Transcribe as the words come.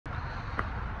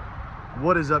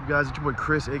What is up, guys? It's your boy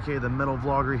Chris, aka the Metal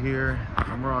Vlogger here.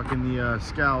 I'm rocking the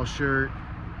Scowl shirt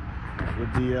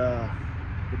with the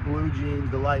blue jeans,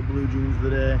 the light blue jeans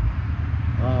today.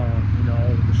 You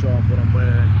know, to show off what I'm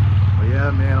wearing. But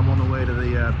yeah, man, I'm on the way to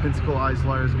the Pensacola Ice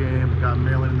Flyers game. Got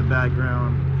Maryland in the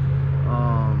background.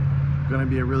 Gonna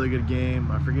be a really good game.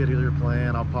 I forget who they're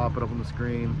playing. I'll pop it up on the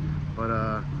screen. But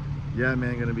yeah,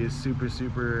 man, gonna be a super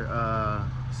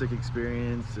sick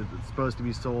experience. It's supposed to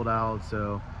be sold out,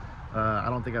 so I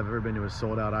don't think I've ever been to a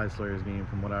sold out Ice Flyers game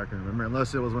from what I can remember,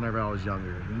 unless it was whenever I was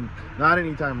younger. Not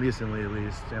anytime recently, at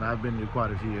least, and I've been to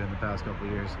quite a few in the past couple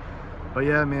of years. But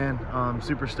yeah, man,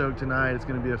 super stoked tonight. It's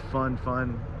gonna be a fun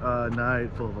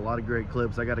night full of a lot of great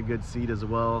clips. I got a good seat as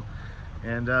well.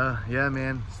 And yeah,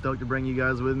 man, stoked to bring you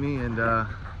guys with me, and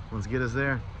let's get us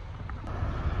there.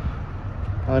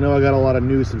 I know I got a lot of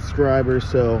new subscribers,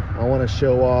 so I want to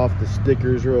show off the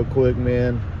stickers real quick,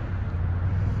 man.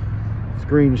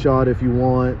 Screenshot if you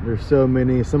want. There's so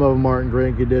many. Some of them aren't in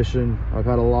great condition. I've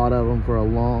had a lot of them for a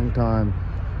long time.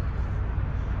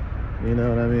 You know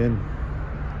what I mean?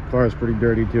 The car's pretty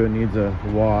dirty too. It needs a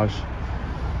wash.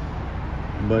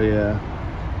 But yeah,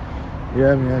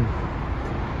 man.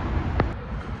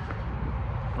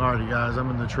 Alrighty, guys, I'm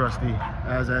in the trusty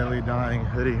As I Lay Dying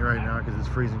hoodie right now because it's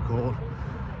freezing cold.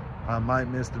 I might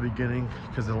miss the beginning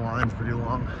because the line's pretty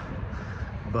long,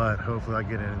 but hopefully I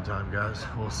get in time, guys.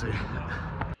 We'll see.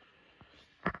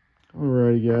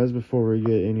 Alrighty, guys, before we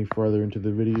get any farther into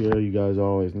the video, you guys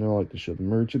always know I like to show the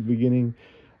merch at the beginning.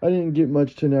 I didn't get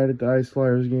much tonight at the Ice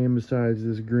Flyers game besides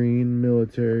this green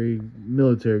military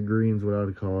green is what I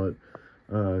would call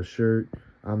it, shirt.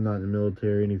 I'm not in the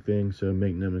military or anything, so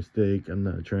make no mistake, I'm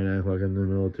not trying to act like I'm in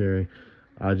the military.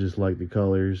 I just like the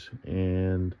colors,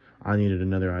 and I needed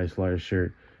another Ice Flyers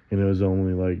shirt, and it was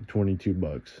only like 22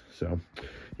 bucks. So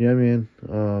yeah, man,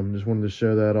 just wanted to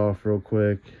show that off real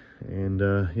quick, and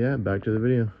yeah, back to the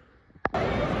video.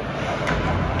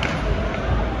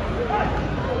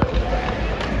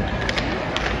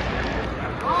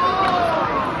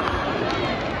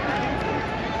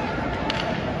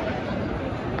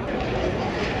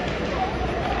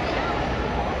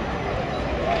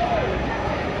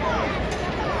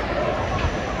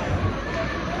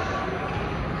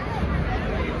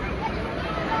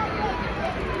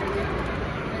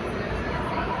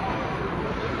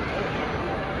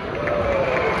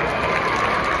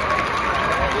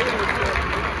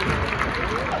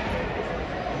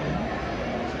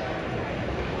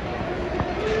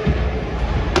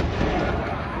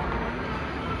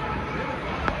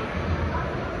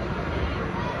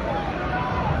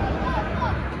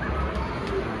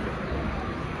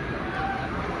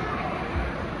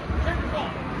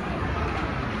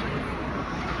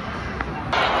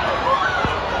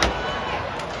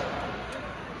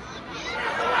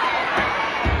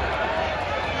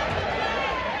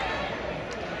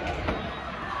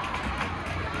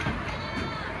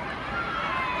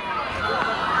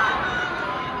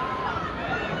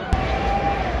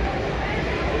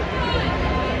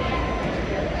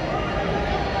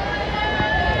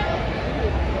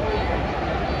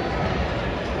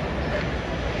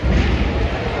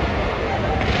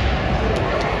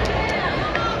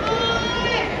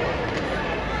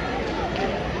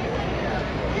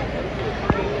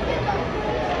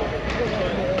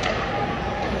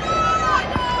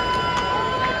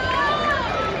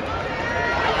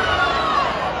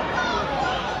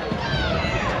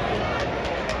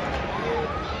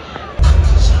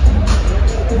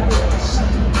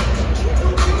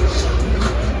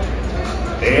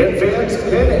 Advanced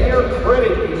Pen Air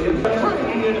Credit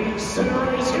Union, Center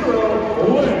Ice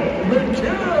Hero, Lynn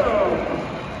McKenna.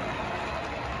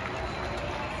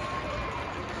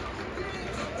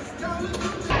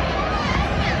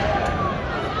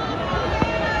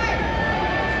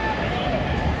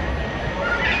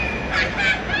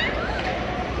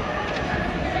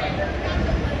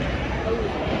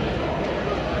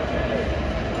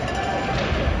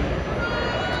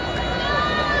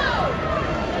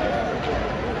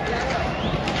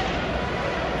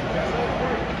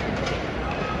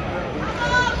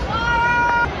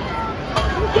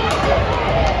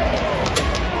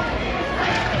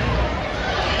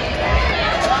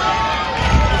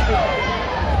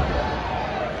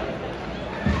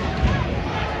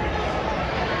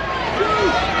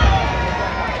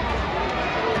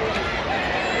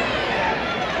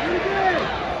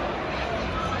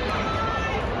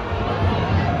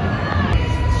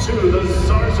 To the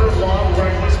Sarser Law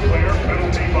Reckless Player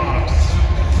Penalty Box.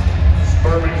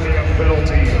 Birmingham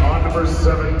penalty on number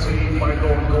 17,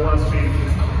 Michael Gillespie.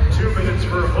 2 minutes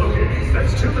for hooking.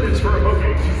 That's 2 minutes for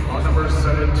hooking on number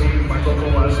 17, Michael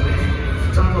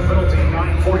Gillespie. Time of penalty,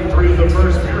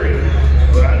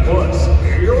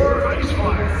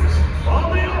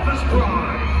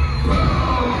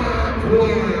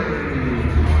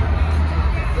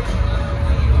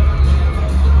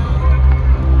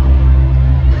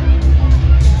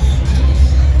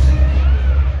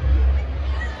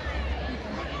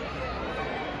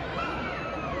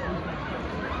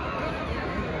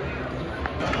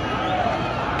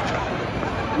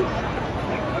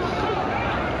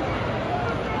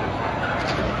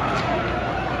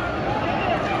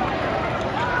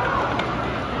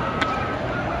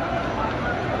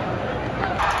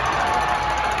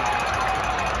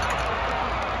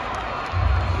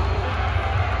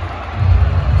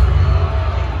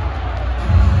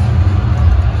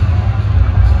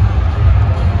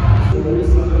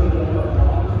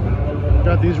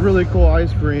 these really cool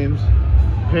ice creams.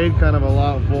 Paid kind of a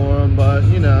lot for them, but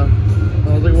you know,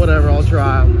 I was like, whatever, I'll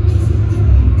try them.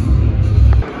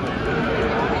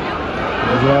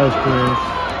 There's the ice creams.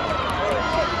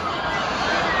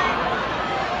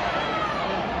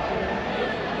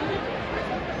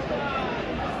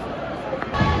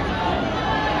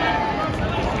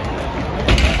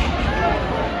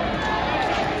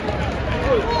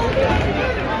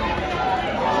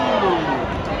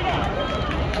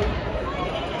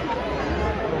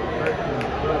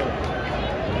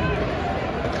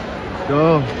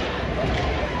 Go.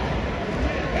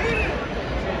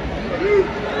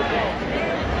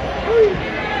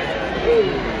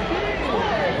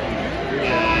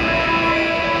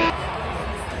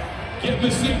 Get the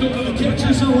signal to the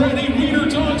catchers are ready. Wiener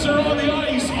dogs are on the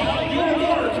ice. On your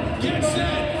mark. Get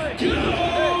set. Go!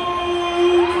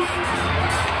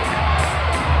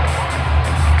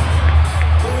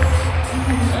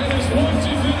 That is one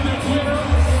definitive winner.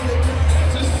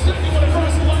 That's a second one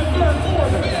across the line. Third,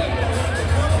 fourth, fifth.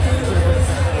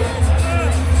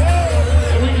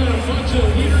 And we got a bunch of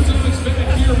Wiener dogs back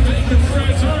here making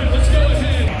friends. All right, let's go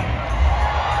ahead.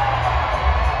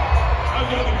 I've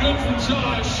got the good from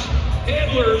Josh.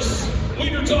 Handlers,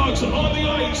 Wiener dogs on the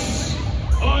ice.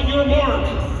 On your mark,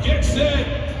 get set,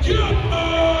 go!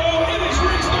 It is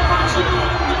race number 2.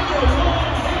 Another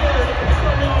long hair,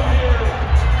 long hair.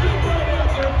 Get right out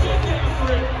there, get after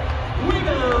it.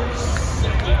 Winner,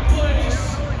 second place.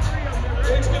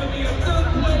 It's going to be a third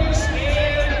place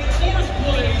and fourth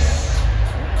place.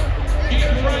 Get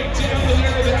right down to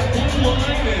there, that blue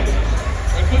line, and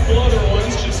a couple other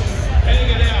ones just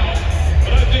hanging out.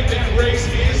 But I think that race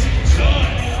is done.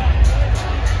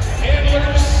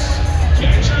 Handlers,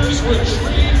 catchers,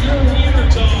 retrieve your wiener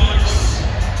dogs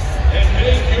and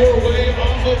make your way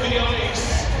off of the ice.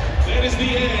 That is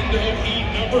the end of heat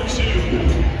number 2.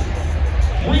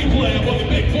 Replay up on the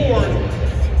big board.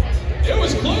 It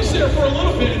was close there for a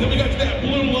little bit, and then we got to that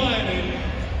blue line, and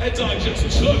that dog just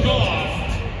took off.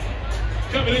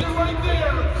 Coming in right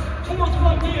there. Fourth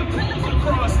one being pulled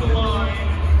across the line.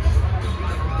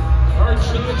 Our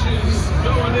judges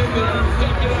going in there,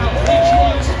 picking out which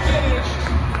one's finished.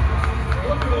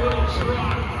 Look at the little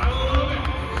trot. I love it.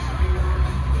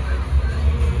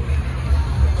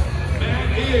 That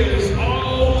is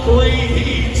all 3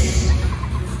 heats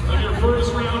of your first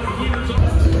round of Wiener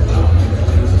dogs.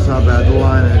 This is how bad the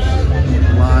line is.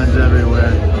 Lines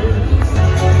everywhere.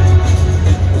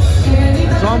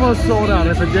 It's almost sold out.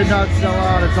 If it did not sell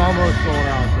out, it's almost sold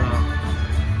out, though.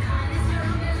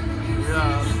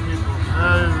 Yeah, people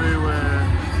everywhere.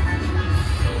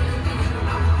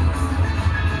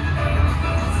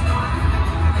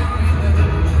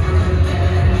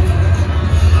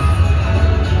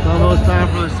 It's almost time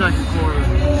for the second quarter.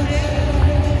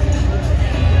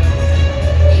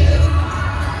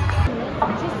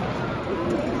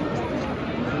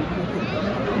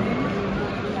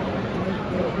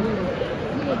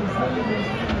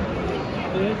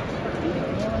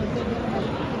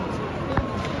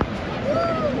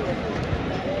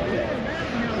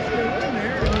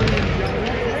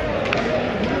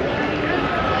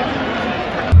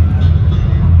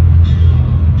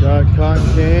 Got cotton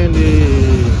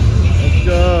candy. Let's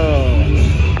go.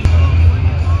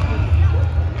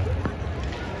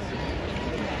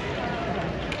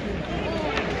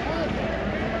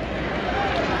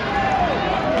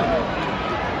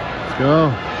 Let's go.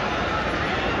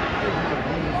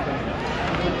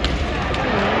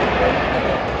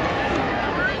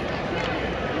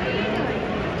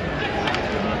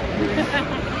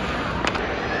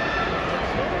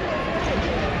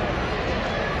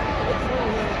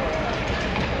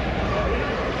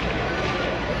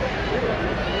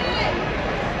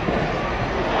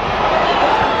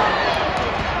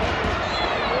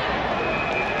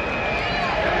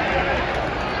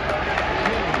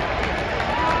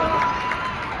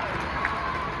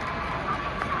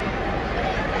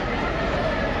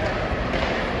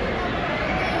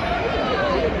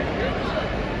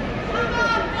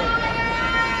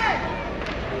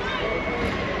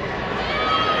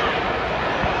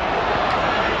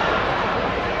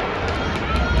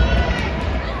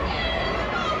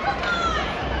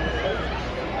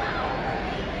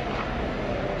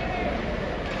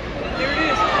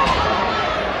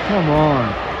 Come on.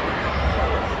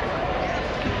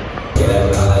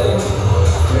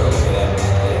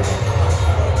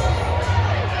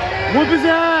 Whoop his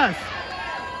ass!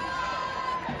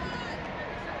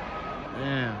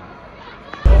 Damn.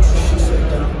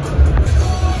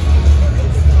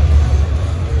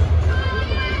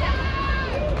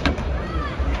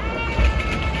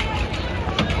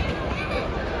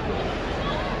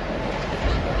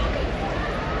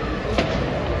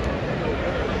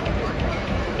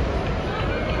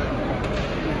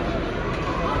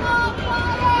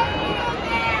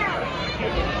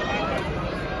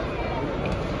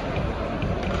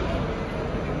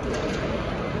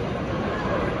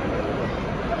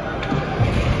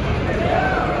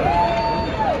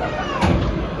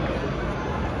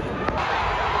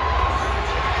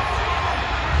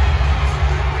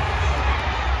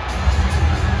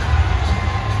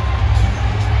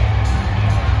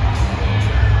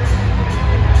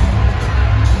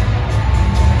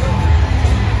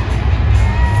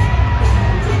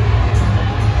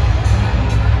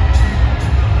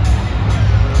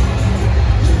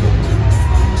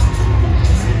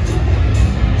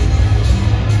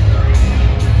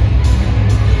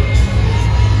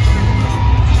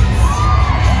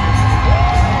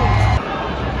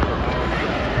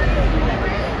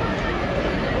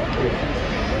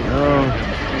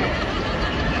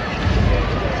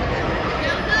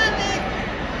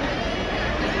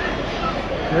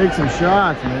 Take some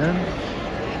shots, man.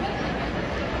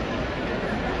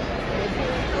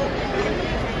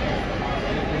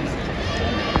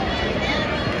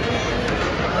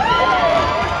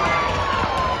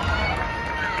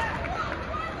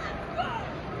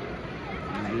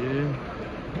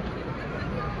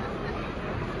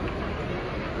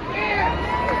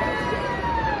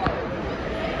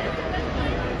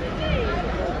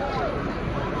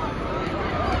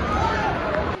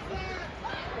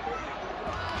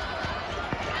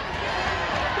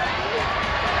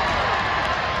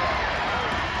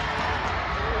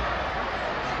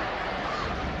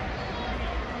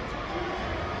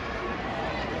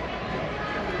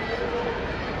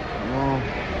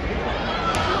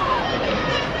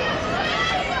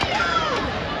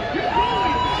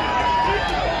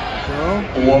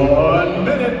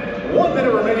 One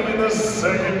minute remaining in the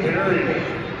second period.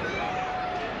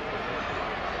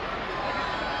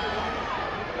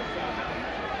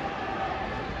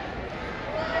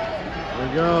 There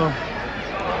we go.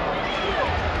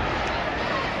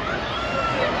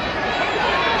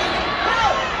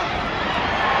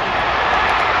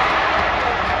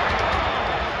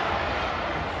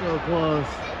 So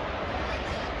close.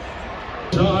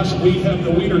 Josh, we have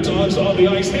the Wiener Dogs on the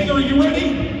ice. Hanger, are you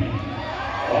ready?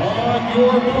 On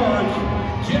your mark,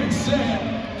 get set,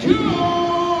 go!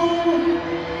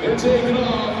 They're taking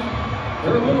off.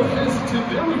 They're a little hesitant.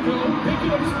 There we go.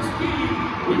 Picking up some speed.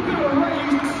 We've got a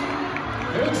race.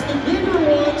 It's the bigger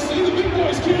one. See, the big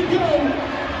boys can't go.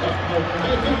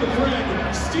 They've got the thread.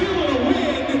 Stealing a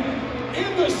win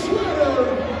in the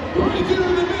sweater. Right there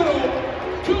in the middle.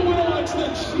 Going on to the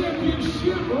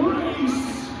championship race.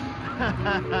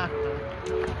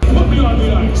 Put me on the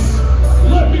ice.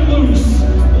 Let me loose.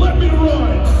 Let me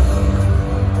run.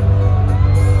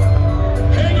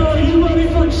 Hanger, are you ready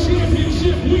for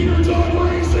championship Wiener Dog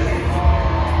racing?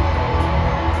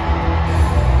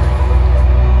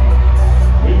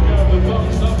 We've got the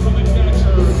thumbs up from the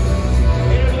catcher.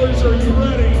 Handlers, are you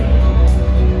ready?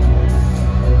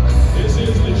 This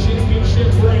is the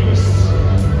championship race.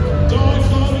 Dogs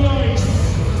on the ice.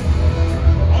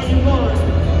 On your mark.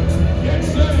 Get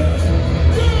set.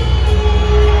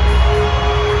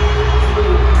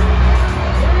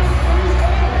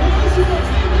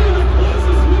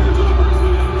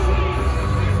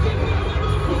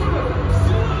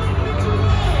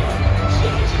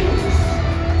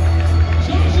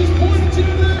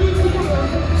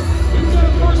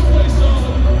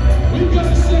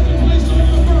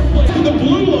 The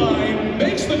blue line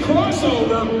makes the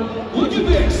crossover. Look at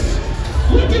this.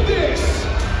 Look at this.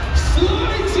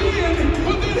 Slides in,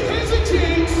 but then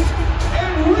hesitates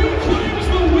and reclaims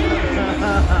the win.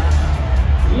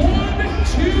 1,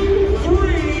 2,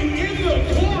 3 in the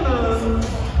corner.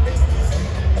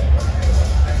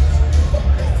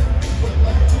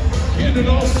 Getting it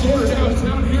all sorted out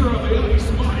down here on the ice.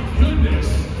 My goodness.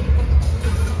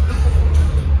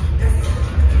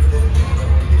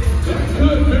 That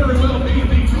could very well be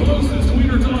the closest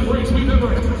Wiener Dog race we've ever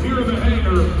had here in the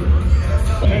hangar.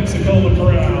 Pensacola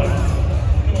crowd.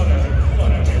 Come on out here. Come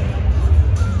on out here.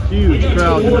 Huge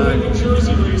crowd tonight. We got to New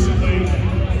Jersey recently.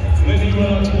 Then he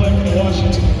went on to play for the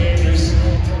Washington Commanders.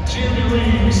 Jeremy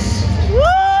Reeves.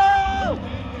 Woo!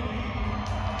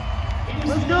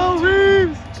 Let's go,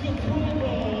 Reeves! To the Pro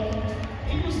Bowl.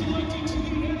 He was selected to the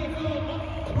NFL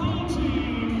Pro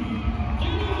Team.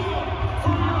 Give it up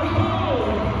for your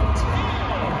hometown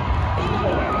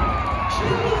boy,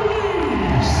 Jeremy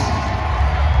Reeves.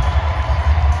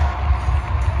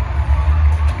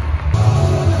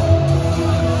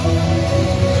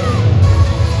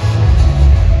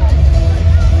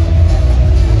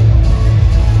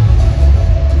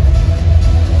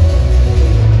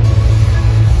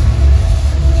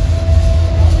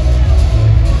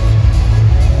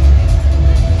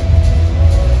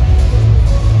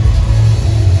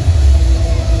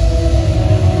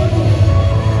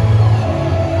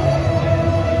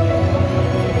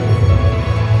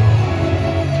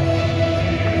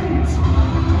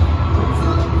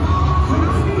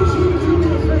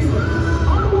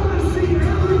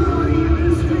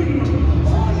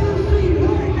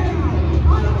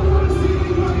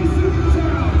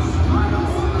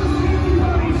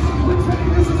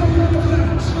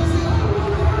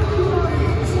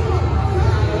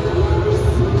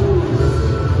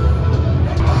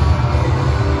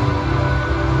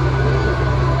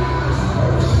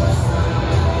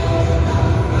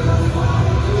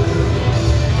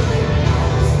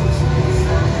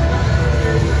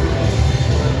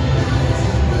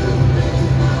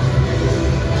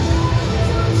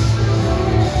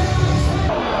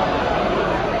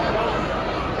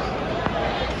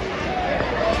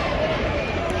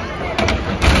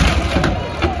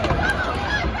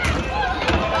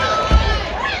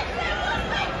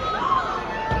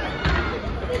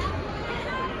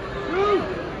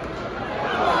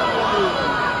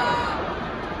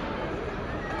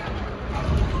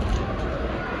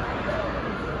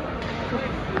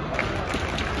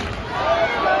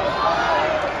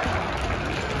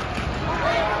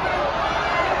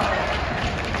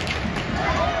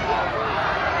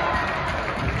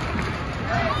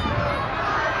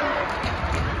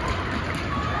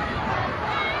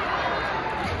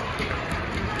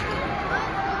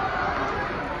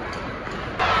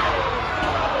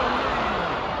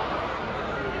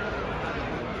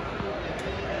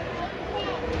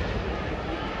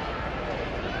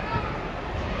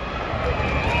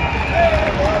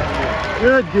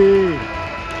 Good D.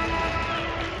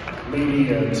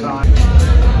 Media time.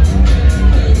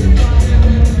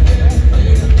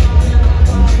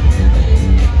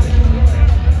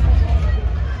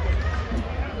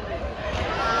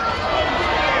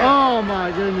 Oh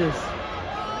my goodness.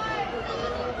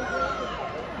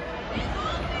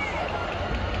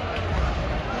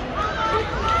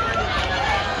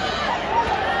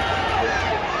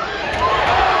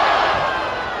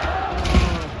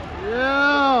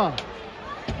 Yeah.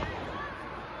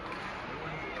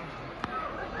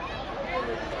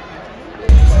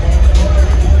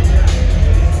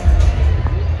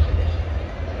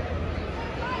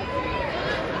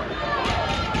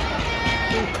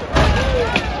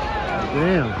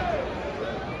 Damn.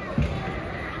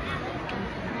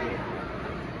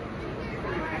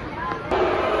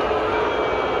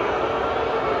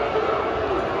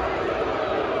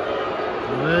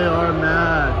 They are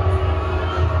mad.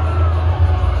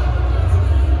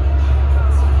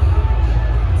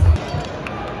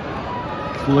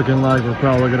 It's looking like we're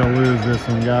probably going to lose this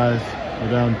one, guys.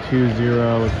 We're down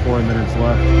 2-0 with 4 minutes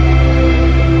left.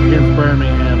 Against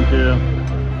Birmingham, too.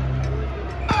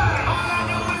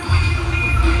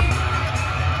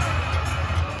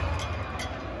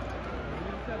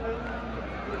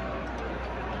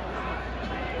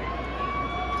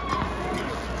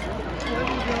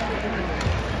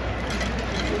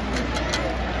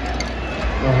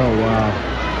 Oh, wow.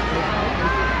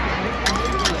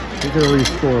 We could at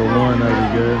least score one,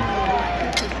 that'd be good.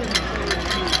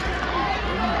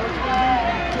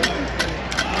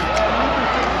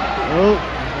 Oh,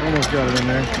 almost got it in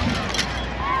there.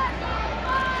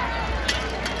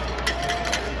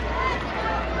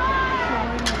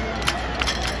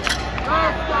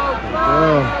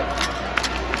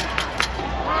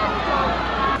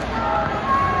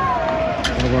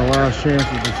 One of our last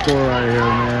chances to score right here,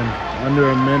 man. Under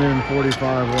a minute and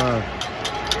 45 left.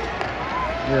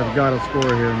 We have got to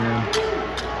score here, man.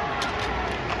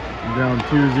 I'm down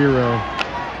 2-0.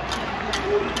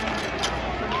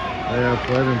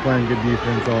 They've been playing good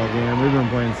defense all game. We've been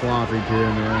playing sloppy too,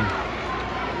 man.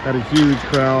 Had a huge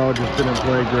crowd, just didn't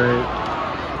play great.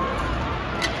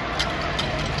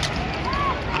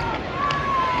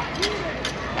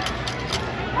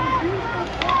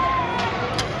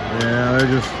 Yeah, they're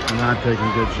just not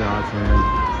taking good shots, man.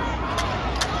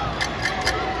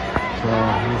 So,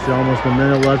 it's almost a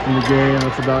minute left in the game.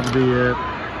 That's about to be it.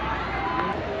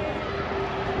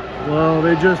 Well,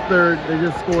 they just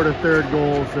scored a third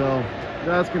goal, so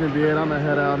that's going to be it. I'm going to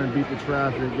head out and beat the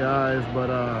traffic, guys.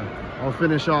 But I'll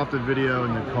finish off the video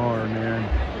in the car, man.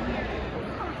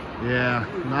 Yeah,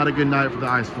 not a good night for the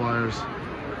Ice Flyers.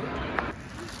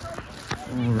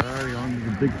 Alright, on to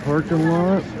the big parking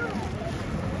lot.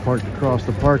 Parked across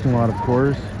the parking lot, of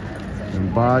course.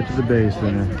 And bye to the Bay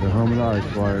Center, the home of the Ice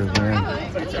Flyers,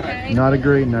 man. Not a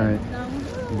great night,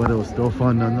 but it was still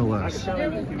fun nonetheless.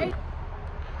 Alright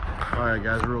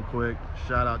guys, real quick,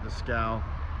 shout out to Scal.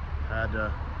 Had to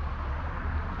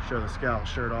show the Scal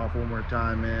shirt off one more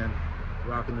time, man.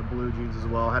 Rocking the blue jeans as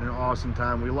well. Had an awesome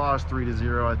time. We lost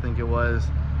 3-0, I think it was,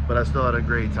 but I still had a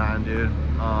great time, dude.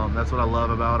 That's what I love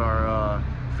about our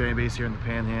fan base here in the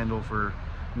Panhandle for,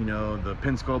 you know, the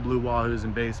Pensacola Blue Wahoos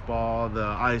in baseball, the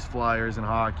Ice Flyers in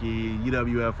hockey,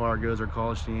 UWF Argos, our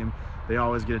college team. They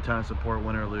always get a ton of support,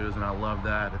 win or lose, and I love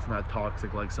that. It's not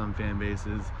toxic like some fan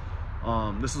bases.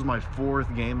 This is my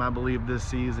 4th game, I believe, this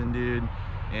season, dude.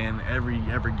 And every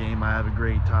game I have a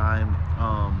great time.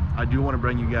 I do want to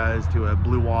bring you guys to a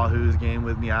Blue Wahoos game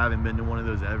with me. I haven't been to one of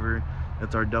those ever.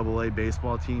 That's our AA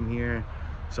baseball team here.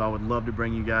 So I would love to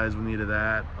bring you guys with me to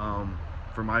that.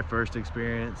 For my first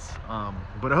experience,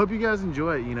 but I hope you guys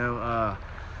enjoy it. You know,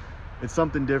 it's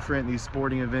something different, these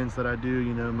sporting events that I do.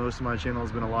 You know, most of my channel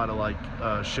has been a lot of like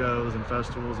shows and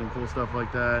festivals and cool stuff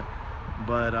like that,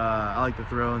 but I like to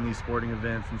throw in these sporting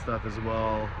events and stuff as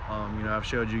well. You know, I've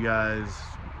showed you guys,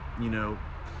 you know,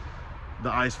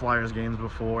 the Ice Flyers games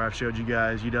before. I've showed you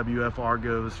guys UWF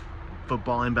Argos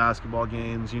football and basketball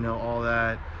games, you know, all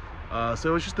that.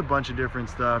 So it's just a bunch of different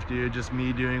stuff, dude. Just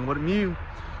me doing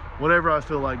whatever I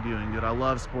feel like doing, dude. I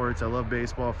love sports. I love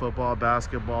baseball, football,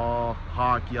 basketball,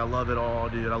 hockey. I love it all,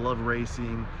 dude. I love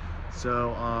racing. So,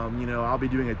 you know, I'll be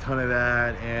doing a ton of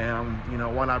that, and, you know,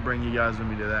 why not bring you guys with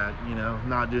me to that, you know,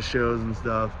 not just shows and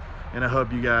stuff. And I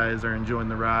hope you guys are enjoying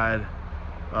the ride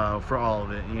for all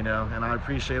of it, you know. And I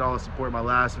appreciate all the support. My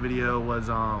last video was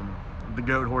the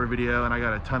goat whore video, and I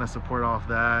got a ton of support off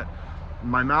that.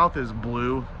 My mouth is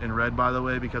blue and red, by the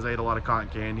way, because I ate a lot of cotton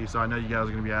candy. So I know you guys are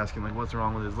gonna be asking, like, what's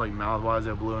wrong with his like mouth? Why is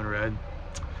it blue and red?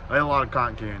 I ate a lot of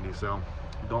cotton candy, so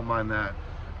don't mind that.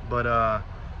 But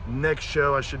Next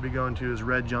show I should be going to is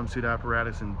Red Jumpsuit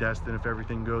Apparatus in Destin, if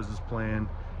everything goes as planned.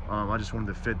 I just wanted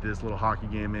to fit this little hockey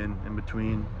game in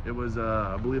between. It was,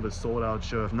 I believe, a sold-out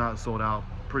show, if not sold out,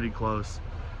 pretty close.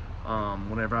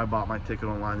 Whenever I bought my ticket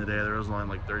online today, there was only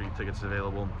like 30 tickets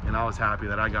available, and I was happy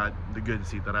that I got the good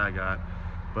seat that I got.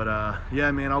 But yeah,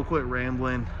 man, I'll quit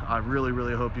rambling. I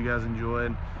really hope you guys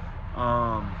enjoyed.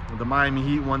 The Miami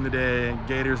Heat won the day.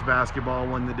 Gators basketball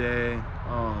won the day.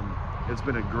 It's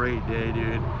been a great day,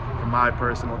 dude, for my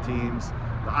personal teams.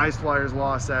 The Ice Flyers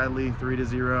lost, sadly,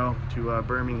 3-0 to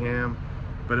Birmingham,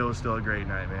 but it was still a great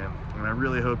night, man. And I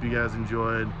really hope you guys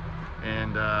enjoyed.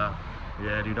 And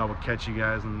yeah, dude, I will catch you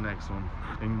guys in the next one.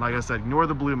 And like I said, ignore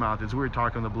the blue mouth. It's weird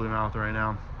talking the blue mouth right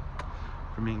now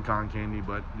from eating cotton candy,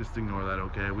 but just ignore that,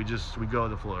 okay? We go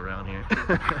with the flow around here.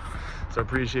 So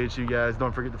appreciate you guys.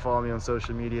 Don't forget to follow me on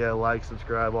social media, like,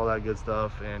 subscribe, all that good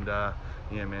stuff. And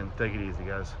yeah, man, take it easy,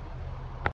 guys.